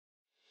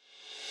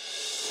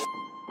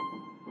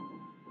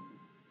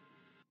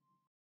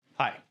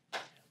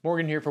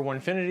Morgan here for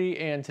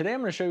Onefinity, and today I'm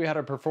going to show you how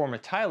to perform a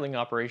tiling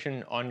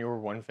operation on your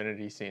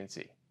Onefinity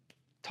CNC.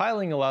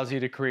 Tiling allows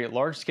you to create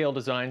large-scale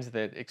designs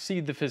that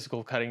exceed the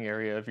physical cutting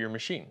area of your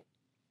machine.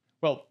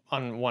 Well,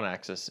 on one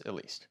axis at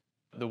least.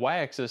 The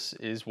y-axis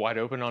is wide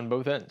open on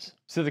both ends.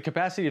 So the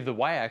capacity of the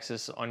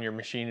y-axis on your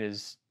machine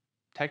is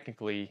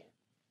technically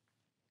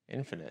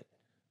infinite.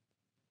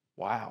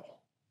 Wow.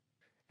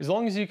 As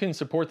long as you can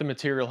support the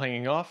material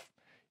hanging off,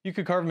 you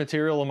could carve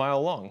material a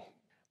mile long.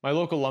 My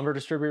local lumber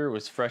distributor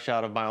was fresh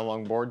out of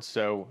mile-long boards,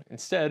 so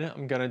instead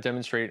I'm going to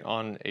demonstrate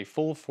on a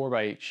full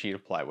 4x8 sheet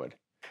of plywood.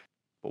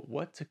 But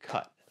what to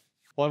cut?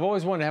 Well, I've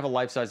always wanted to have a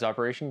life-size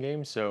operation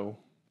game, so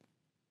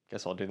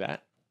guess I'll do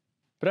that.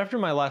 But after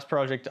my last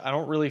project, I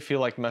don't really feel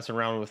like messing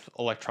around with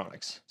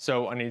electronics,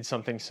 so I need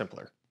something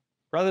simpler.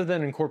 Rather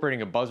than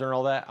incorporating a buzzer and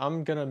all that,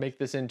 I'm going to make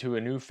this into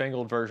a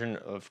newfangled version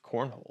of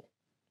Cornhole.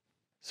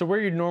 So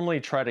where you'd normally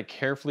try to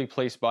carefully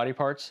place body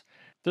parts,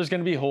 there's going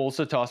to be holes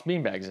to toss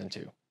beanbags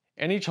into.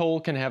 And each hole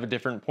can have a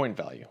different point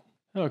value.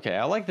 Okay,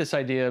 I like this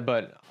idea,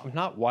 but I'm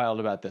not wild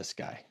about this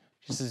guy.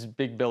 Just this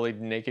big-bellied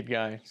naked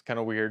guy. It's kind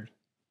of weird,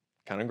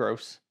 kind of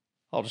gross.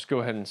 I'll just go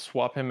ahead and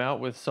swap him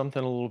out with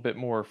something a little bit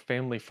more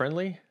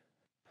family-friendly.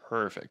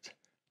 Perfect.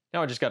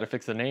 Now I just got to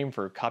fix the name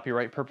for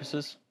copyright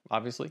purposes,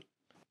 obviously.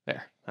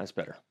 There, that's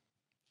better.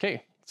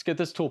 Okay, let's get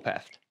this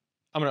toolpathed.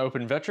 I'm going to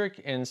open Vectric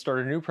and start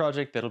a new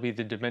project that'll be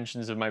the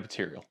dimensions of my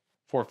material.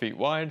 4 feet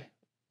wide,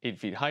 8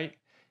 feet height,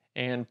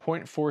 and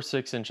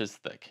 0.46 inches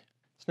thick.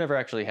 It's never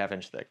actually ½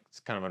 inch thick. It's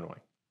kind of annoying.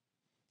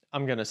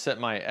 I'm going to set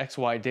my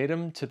XY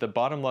datum to the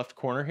bottom left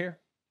corner here.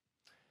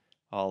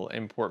 I'll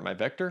import my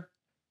vector.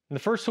 And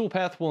the first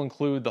toolpath will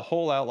include the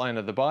whole outline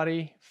of the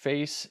body,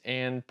 face,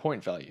 and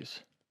point values.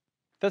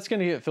 That's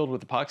going to get filled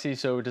with epoxy,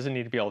 so it doesn't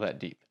need to be all that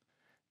deep.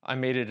 I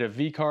made it a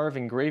Vcarve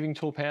engraving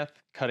toolpath,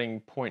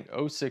 cutting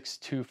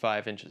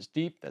 0.0625 inches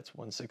deep, that's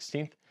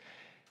 1/16,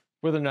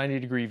 with a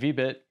 90-degree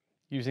V-bit,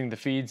 using the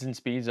feeds and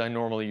speeds I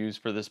normally use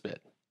for this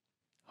bit.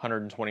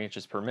 120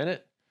 inches per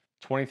minute,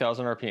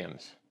 20,000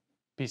 RPMs.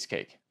 Piece of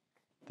cake.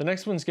 The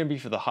next one's going to be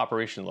for the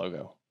Operation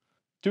logo.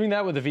 Doing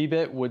that with a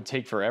V-bit would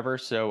take forever,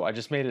 so I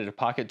just made it a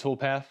pocket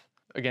toolpath,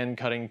 again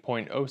cutting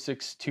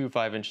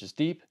 0.0625 inches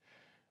deep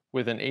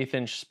with an 1/8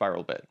 inch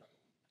spiral bit.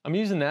 I'm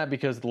using that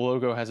because the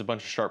logo has a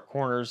bunch of sharp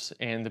corners,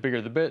 and the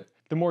bigger the bit,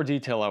 the more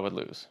detail I would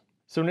lose.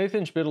 So an 1/8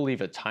 inch bit will leave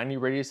a tiny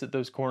radius at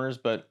those corners,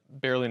 but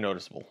barely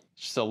noticeable.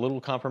 It's just a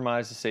little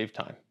compromise to save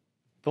time.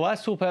 The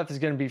last toolpath is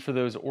going to be for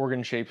those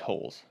organ-shaped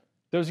holes.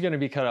 Those are going to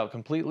be cut out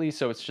completely,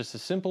 so it's just a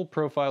simple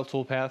profile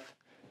toolpath,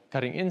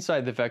 cutting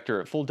inside the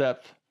vector at full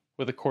depth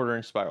with a 1/4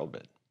 inch spiral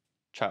bit.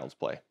 Child's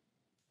play.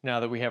 Now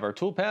that we have our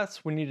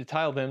toolpaths, we need to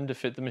tile them to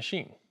fit the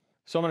machine.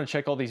 So I'm going to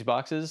check all these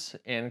boxes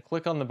and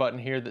click on the button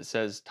here that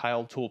says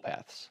Tile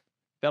Toolpaths.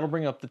 That'll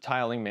bring up the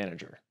Tiling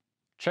Manager.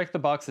 Check the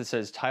box that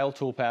says Tile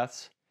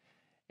Toolpaths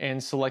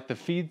and select the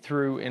Feed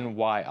Through in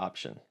Y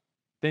option.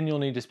 Then you'll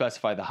need to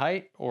specify the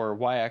height or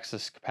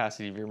y-axis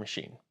capacity of your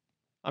machine.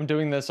 I'm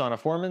doing this on a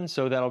Foreman,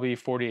 so that'll be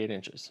 48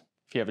 inches.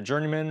 If you have a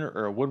journeyman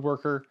or a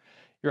woodworker,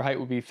 your height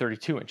will be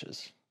 32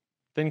 inches.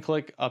 Then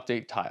click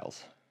Update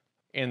Tiles.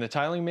 In the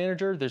Tiling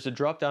Manager, there's a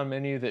drop-down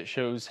menu that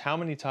shows how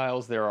many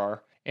tiles there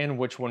are and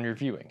which one you're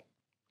viewing.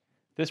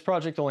 This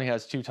project only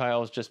has 2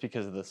 tiles just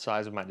because of the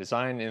size of my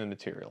design and the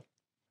material.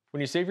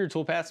 When you save your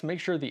toolpaths, make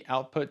sure the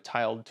Output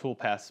Tiled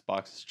Toolpaths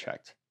box is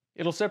checked.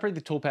 It'll separate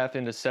the toolpath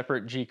into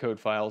separate G-code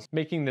files,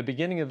 making the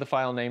beginning of the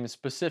file name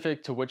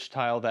specific to which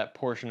tile that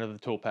portion of the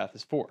toolpath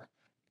is for.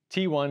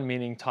 T1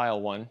 meaning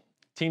tile 1,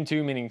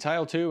 T2 meaning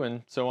tile 2,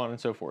 and so on and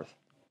so forth.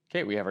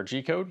 Okay, we have our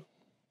G-code.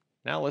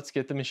 Now let's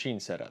get the machine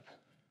set up.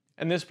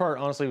 And this part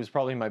honestly was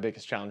probably my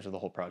biggest challenge of the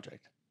whole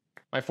project.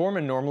 My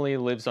Foreman normally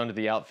lives under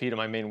the outfeed of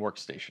my main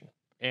workstation,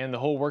 and the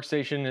whole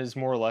workstation is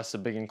more or less a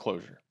big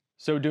enclosure.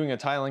 So doing a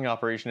tiling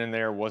operation in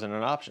there wasn't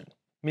an option,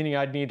 meaning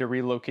I'd need to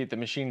relocate the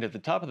machine to the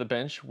top of the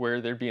bench where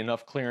there'd be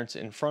enough clearance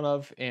in front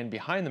of and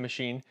behind the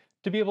machine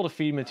to be able to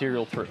feed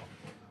material through.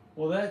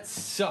 Well, that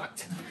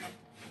sucked.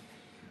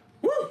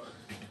 Woo!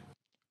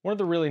 One of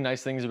the really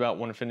nice things about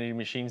Onefinity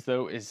machines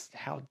though is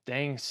how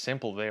dang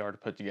simple they are to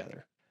put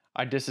together.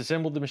 I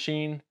disassembled the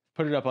machine,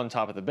 put it up on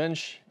top of the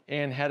bench,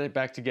 and had it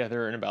back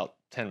together in about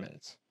 10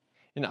 minutes.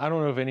 And I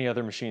don't know of any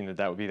other machine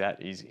that would be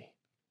that easy.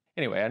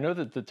 Anyway, I know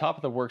that the top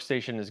of the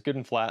workstation is good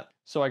and flat,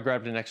 so I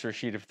grabbed an extra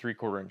sheet of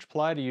 3/4 inch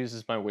ply to use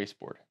as my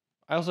wasteboard.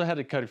 I also had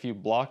to cut a few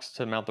blocks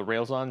to mount the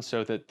rails on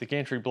so that the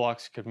gantry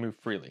blocks could move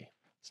freely.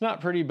 It's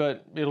not pretty,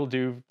 but it'll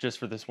do just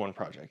for this one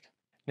project.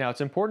 Now,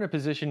 it's important to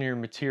position your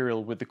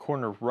material with the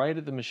corner right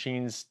at the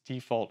machine's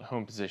default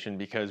home position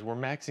because we're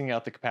maxing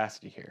out the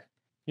capacity here.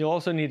 You'll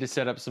also need to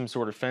set up some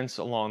sort of fence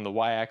along the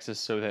y-axis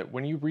so that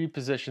when you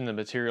reposition the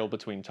material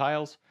between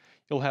tiles,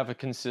 you'll have a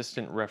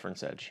consistent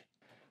reference edge.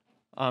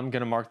 I'm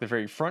going to mark the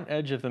very front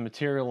edge of the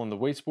material on the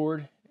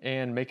wasteboard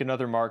and make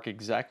another mark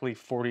exactly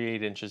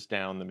 48 inches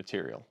down the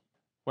material.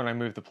 When I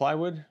move the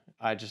plywood,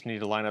 I just need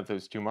to line up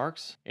those 2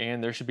 marks,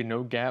 and there should be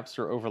no gaps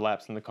or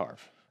overlaps in the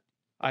carve.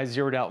 I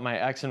zeroed out my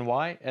X and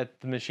Y at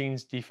the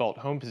machine's default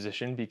home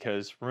position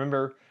because,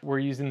 remember, we're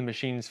using the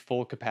machine's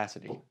full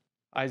capacity.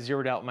 I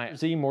zeroed out my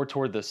Z more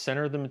toward the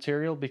center of the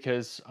material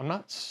because I'm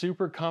not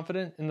super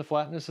confident in the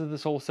flatness of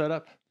this whole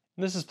setup.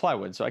 And this is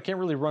plywood, so I can't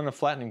really run a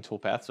flattening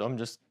toolpath, so I'm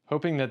just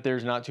hoping that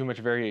there's not too much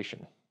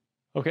variation.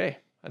 Okay,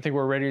 I think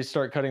we're ready to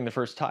start cutting the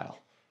first tile.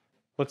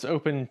 Let's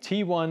open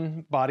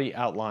T1 body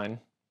outline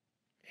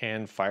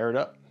and fire it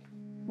up.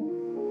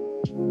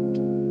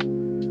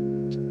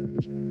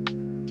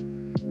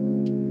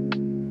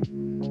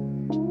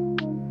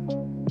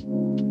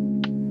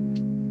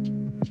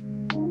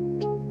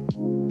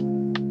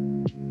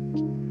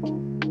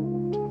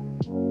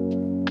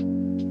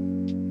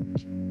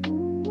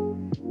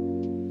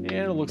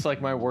 And it looks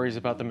like my worries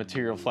about the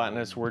material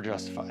flatness were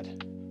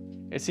justified.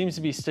 It seems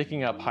to be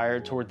sticking up higher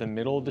toward the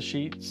middle of the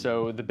sheet,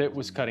 so the bit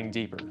was cutting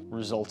deeper,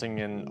 resulting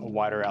in a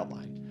wider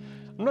outline.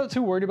 I'm not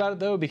too worried about it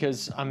though,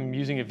 because I'm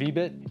using a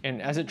V-bit,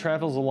 and as it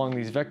travels along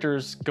these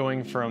vectors,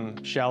 going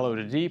from shallow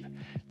to deep,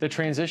 the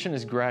transition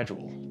is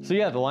gradual. So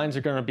yeah, the lines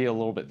are gonna be a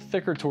little bit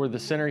thicker toward the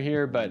center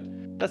here, but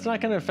that's not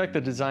gonna affect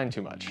the design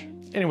too much.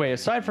 Anyway,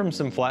 aside from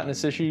some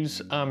flatness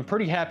issues, I'm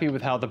pretty happy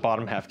with how the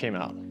bottom half came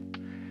out.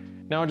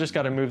 Now I just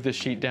gotta move this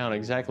sheet down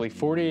exactly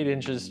 48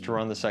 inches to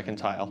run the second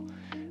tile,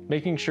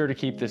 making sure to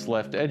keep this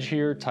left edge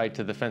here tight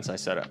to the fence I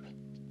set up.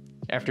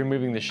 After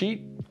moving the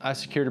sheet, I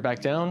secured it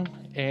back down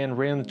and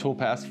ran the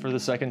toolpaths for the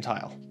second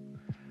tile.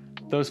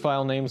 Those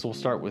file names will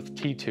start with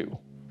T2.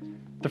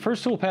 The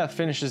first toolpath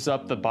finishes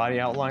up the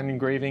body outline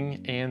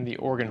engraving and the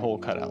organ hole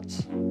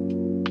cutouts.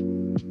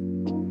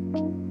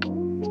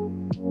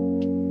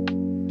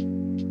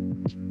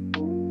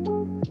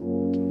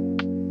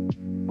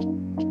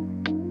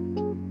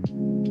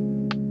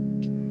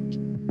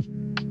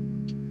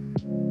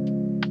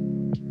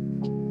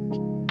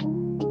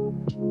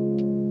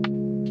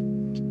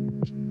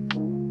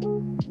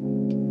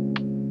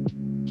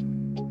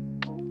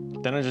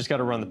 Then I just got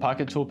to run the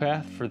pocket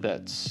toolpath for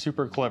that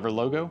super clever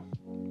logo,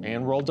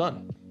 and we're all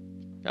done.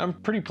 I'm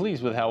pretty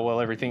pleased with how well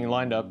everything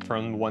lined up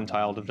from one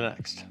tile to the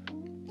next.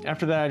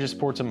 After that, I just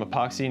poured some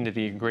epoxy into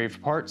the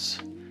engraved parts,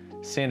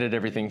 sanded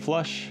everything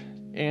flush,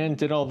 and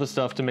did all the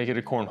stuff to make it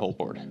a cornhole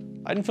board.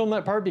 I didn't film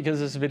that part because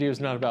this video is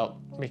not about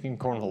making a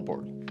cornhole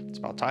board. It's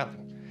about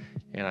tiling,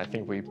 and I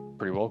think we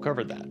pretty well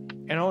covered that.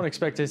 And I don't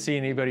expect to see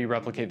anybody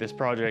replicate this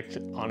project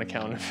on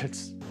account of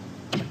its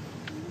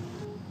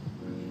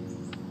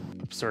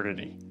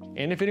absurdity.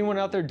 And if anyone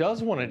out there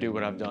does want to do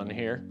what I've done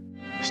here,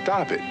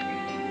 stop it.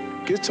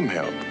 Get some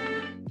help.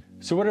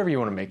 So whatever you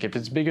want to make, if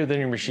it's bigger than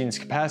your machine's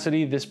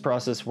capacity, this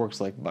process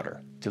works like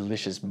butter.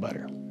 Delicious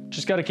butter.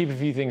 Just got to keep a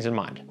few things in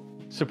mind.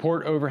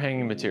 Support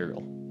overhanging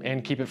material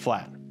and keep it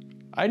flat.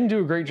 I didn't do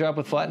a great job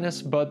with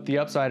flatness, but the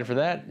upside for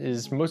that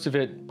is most of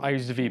it I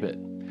used a V-bit.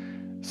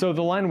 So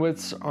the line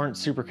widths aren't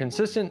super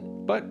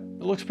consistent, but it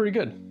looks pretty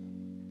good.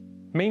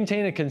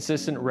 Maintain a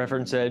consistent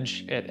reference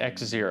edge at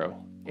X0.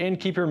 And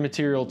keep your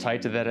material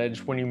tight to that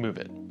edge when you move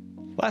it.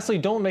 Lastly,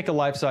 don't make a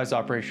life-size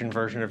operation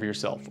version of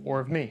yourself, or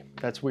of me.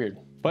 That's weird.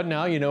 But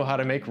now you know how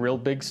to make real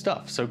big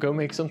stuff, so go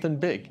make something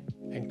big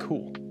and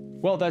cool.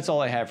 Well, that's all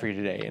I have for you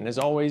today, and as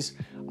always,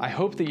 I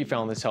hope that you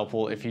found this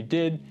helpful. If you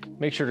did,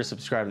 make sure to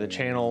subscribe to the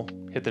channel,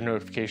 hit the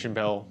notification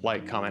bell,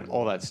 like, comment,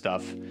 all that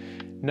stuff.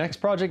 Next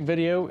project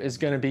video is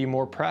gonna be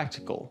more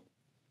practical.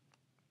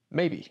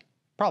 Maybe,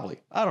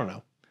 probably, I don't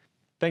know.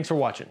 Thanks for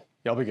watching.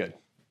 Y'all be good.